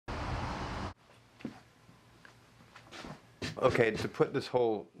Okay, to put this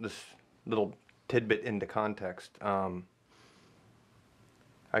little tidbit into context, I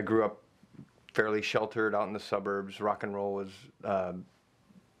grew up fairly sheltered out in the suburbs. Rock and roll was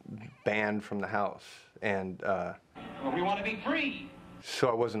banned from the house, and well, we want to be free. So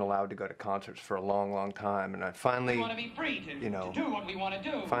I wasn't allowed to go to concerts for a long, long time, and I finally, We want to be free to do what we want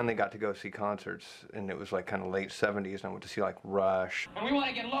to do. Finally got to go see concerts, and it was like kind of late '70s, and I went to see like Rush. And we want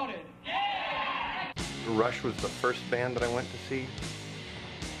to get loaded. Yeah! Rush was the first band that I went to see,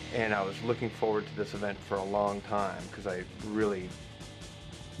 and I was looking forward to this event for a long time because I really,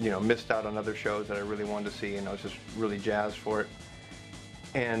 missed out on other shows that I really wanted to see, and I was just really jazzed for it.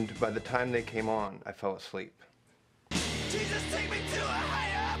 And by the time they came on, I fell asleep. Jesus, take me to a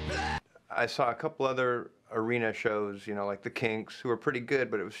higher place. I saw a couple other arena shows, like the Kinks, who were pretty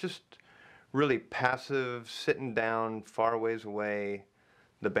good, but it was just really passive, sitting down, far ways away.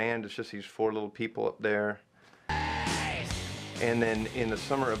 The band is just these four little people up there. And then in the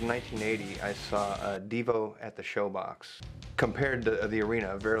summer of 1980, I saw Devo at the Showbox. Compared to the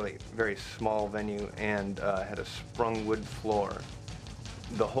arena, a very, very small venue, and had a sprung wood floor.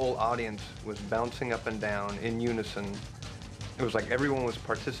 The whole audience was bouncing up and down in unison. It was like everyone was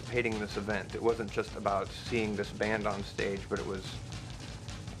participating in this event. It wasn't just about seeing this band on stage, but it was,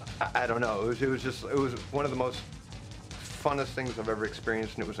 I don't know, it was one of the most funnest things I've ever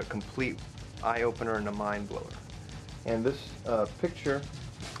experienced, and it was a complete eye-opener and a mind-blower. And this picture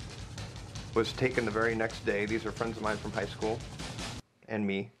was taken the very next day. These are friends of mine from high school, and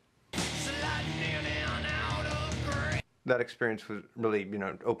me. That experience was really,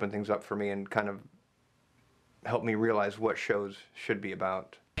 opened things up for me and kind of helped me realize what shows should be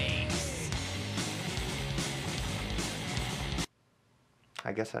about.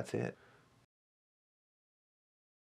 I guess that's it.